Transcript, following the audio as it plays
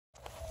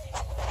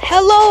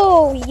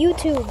Hello,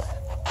 YouTube.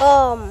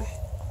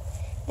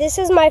 This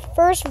is my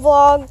first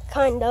vlog,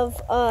 kind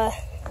of. I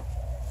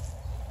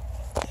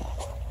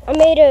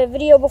made a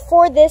video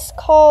before this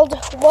called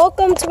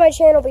Welcome to my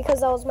channel because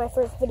that was my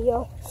first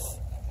video.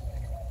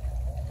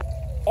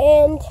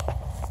 And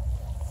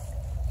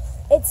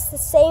it's the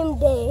same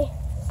day.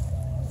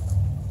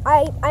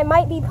 I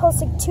might be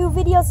posting 2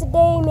 videos a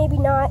day, maybe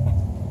not.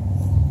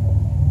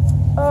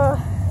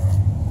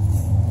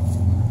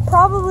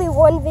 Probably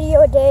 1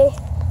 video a day.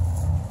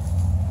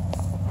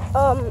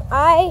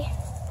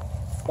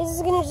 This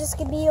is gonna just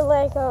be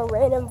like a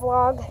random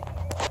vlog.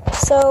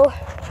 So,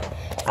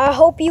 I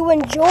hope you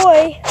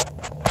enjoy.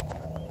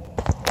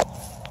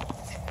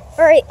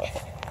 Alright.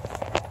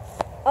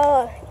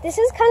 This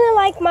is kind of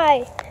like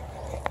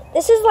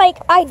this is like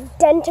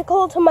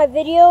identical to my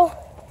video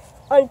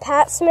on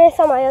Pat Smith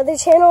on my other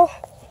channel.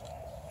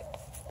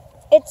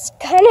 It's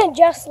kind of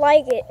just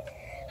like it.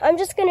 I'm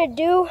just gonna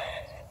do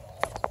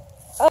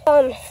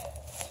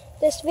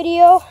this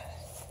video.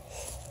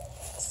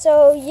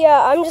 So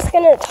yeah, I'm just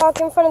gonna talk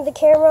in front of the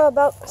camera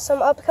about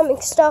some upcoming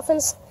stuff and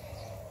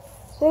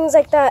things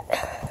like that.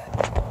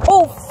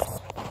 Oh,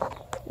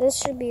 this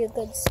should be a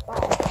good spot.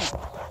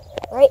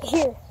 Right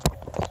here.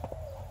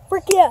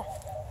 Frick yeah.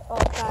 Oh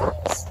god,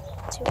 it's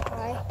too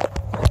high.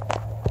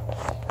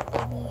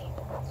 Maybe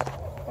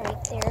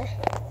right there.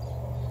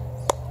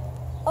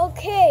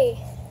 Okay.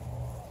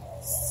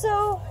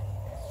 So,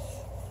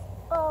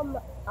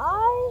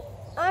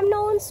 I'm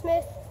Nolan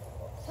Smith.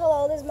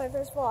 Hello, this is my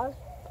first vlog.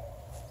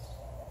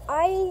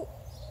 I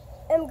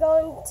am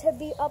going to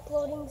be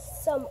uploading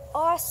some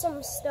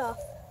awesome stuff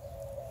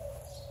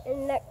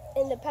in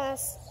the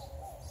past,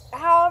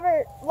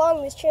 however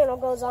long this channel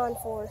goes on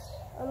for.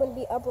 I'm going to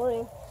be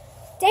uploading.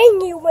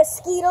 Dang you,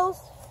 mosquitoes!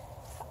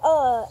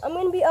 I'm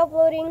going to be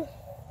uploading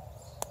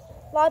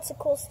lots of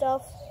cool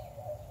stuff.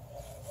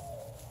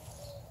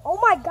 Oh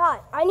my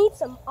god, I need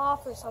some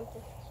off or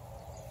something.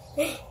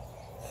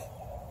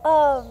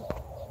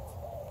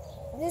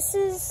 This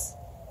is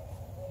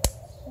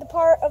the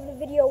part of the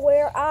video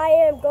where I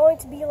am going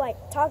to be like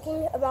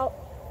talking about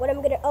what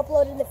I'm going to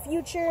upload in the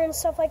future and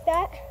stuff like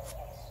that.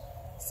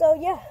 So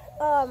yeah,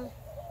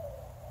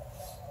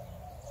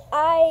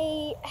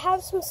 I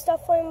have some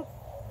stuff planned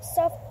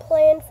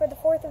for the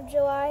 4th of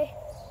July.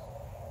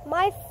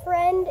 My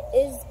friend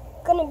is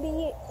gonna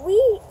be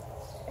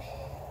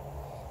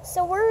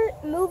so we're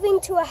moving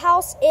to a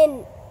house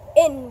in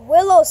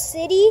Willow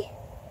City,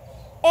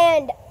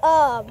 and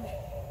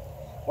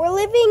we're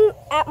living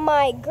at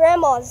my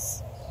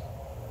grandma's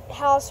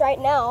house right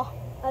now.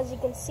 As you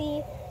can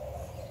see,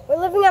 we're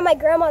living at my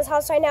grandma's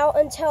house right now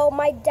until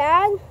my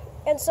dad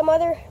and some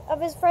other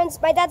of his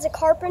friends. My dad's a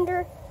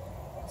carpenter,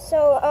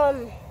 so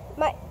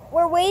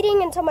we're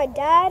waiting until my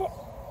dad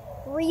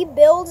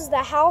rebuilds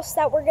the house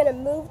that we're gonna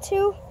move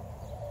to.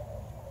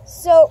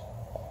 So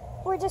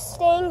we're just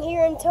staying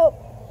here until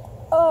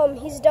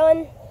he's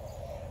done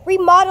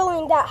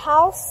remodeling that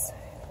house.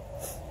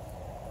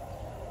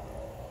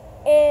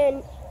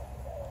 And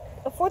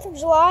the 4th of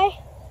July,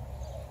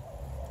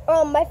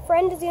 my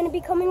friend is going to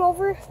be coming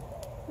over,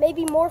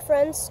 maybe more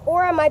friends,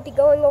 or I might be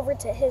going over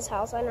to his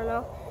house, I don't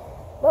know.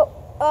 But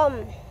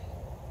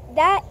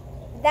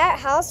that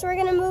house we're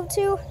going to move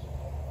to,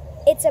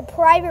 it's a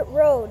private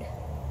road,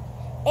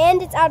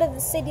 and it's out of the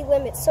city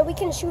limits, so we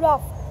can shoot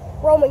off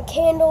Roman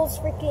candles,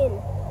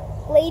 freaking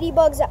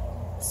ladybugs that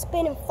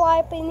spin and fly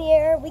up in the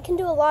air. We can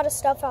do a lot of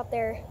stuff out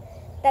there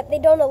that they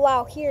don't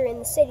allow here in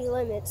the city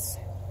limits.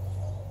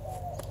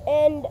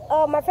 And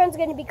my friend's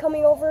going to be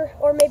coming over,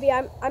 or maybe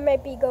I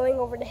might be going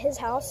over to his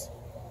house.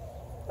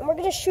 And we're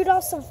going to shoot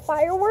off some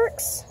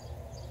fireworks.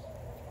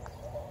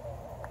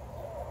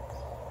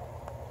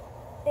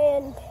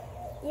 And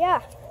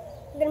yeah,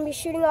 we're going to be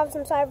shooting off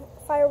some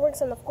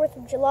fireworks on the 4th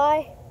of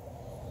July.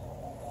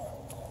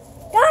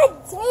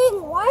 God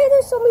dang, why are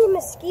there so many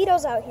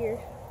mosquitoes out here?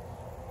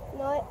 You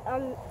know what?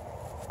 I'm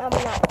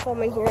not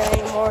filming here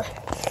anymore.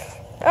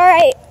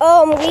 Alright,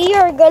 we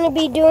are going to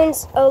be doing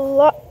a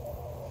lot.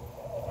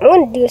 I'm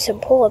going to do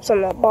some pull-ups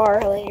on that bar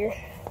later.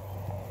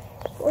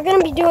 We're going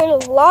to be doing a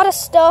lot of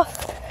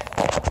stuff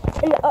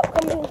in the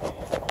upcoming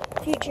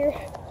future.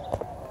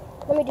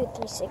 Let me do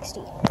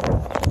 360.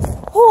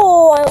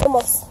 Oh, I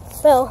almost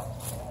fell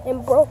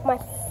and broke my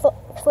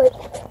foot.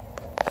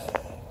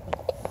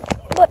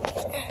 But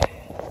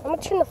I'm going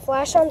to turn the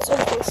flash on so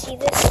you can see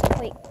this.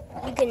 Wait,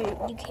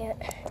 you can't.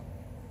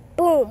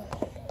 Boom.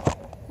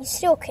 You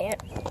still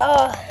can't.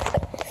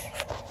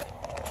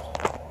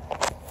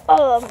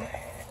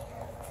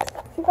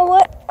 You know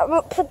what? I'm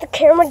gonna put the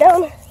camera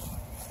down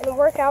and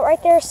work out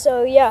right there,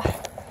 so yeah.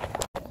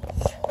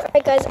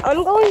 Alright guys,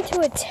 I'm going to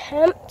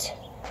attempt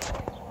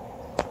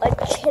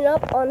a chin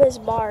up on this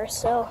bar,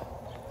 so.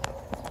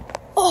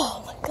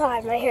 Oh my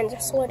god, my hands are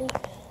sweaty.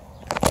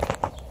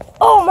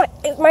 Oh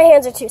my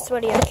hands are too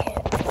sweaty, I can't.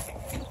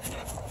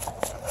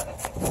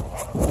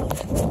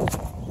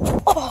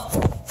 Oh.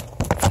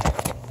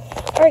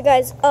 Alright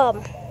guys,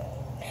 I'm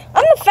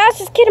the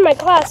fastest kid in my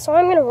class, so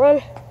I'm gonna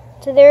run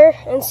to there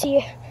and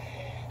see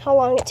how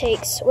long it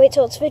takes. Wait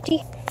till it's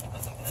 50.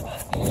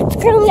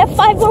 currently at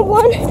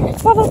 501,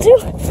 502.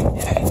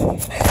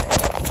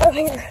 Oh,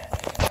 here.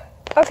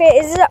 Okay,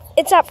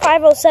 it's at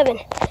 507.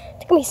 It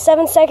took me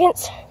 7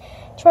 seconds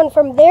to run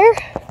from there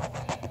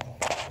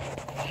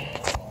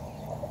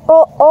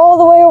all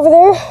the way over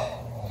there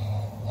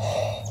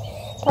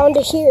down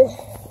to here.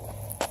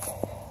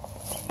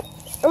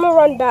 I'm gonna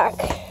run back.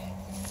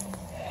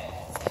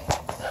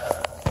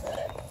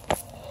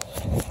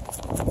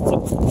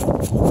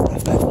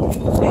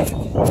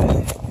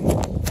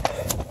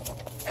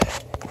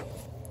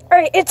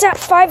 Alright, it's at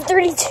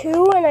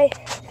 5:32 and I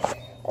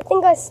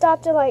think I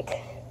stopped at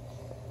like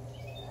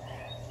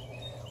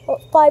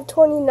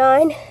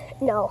 5:29.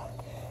 No.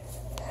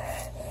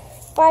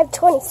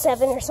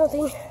 5:27 or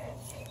something.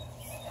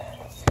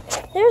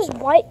 There's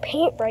white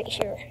paint right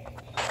here.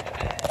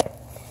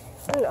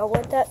 I don't know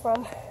what that's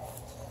from.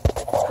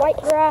 It's white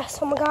grass.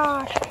 Oh my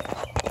god.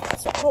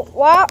 So,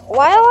 while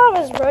I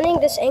was running,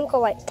 this ankle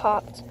like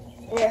popped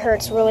and it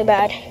hurts really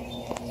bad.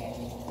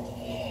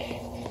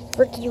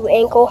 Frick you,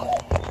 ankle.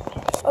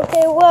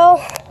 Okay, well,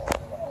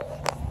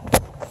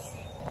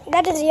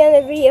 that is the end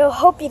of the video.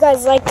 Hope you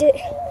guys liked it.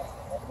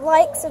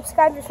 Like,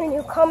 subscribe if you're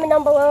new, comment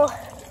down below.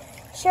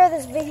 Share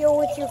this video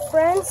with your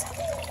friends.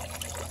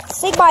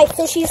 Say bye,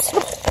 fishies.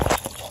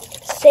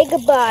 Say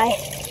goodbye.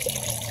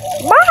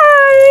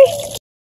 Bye!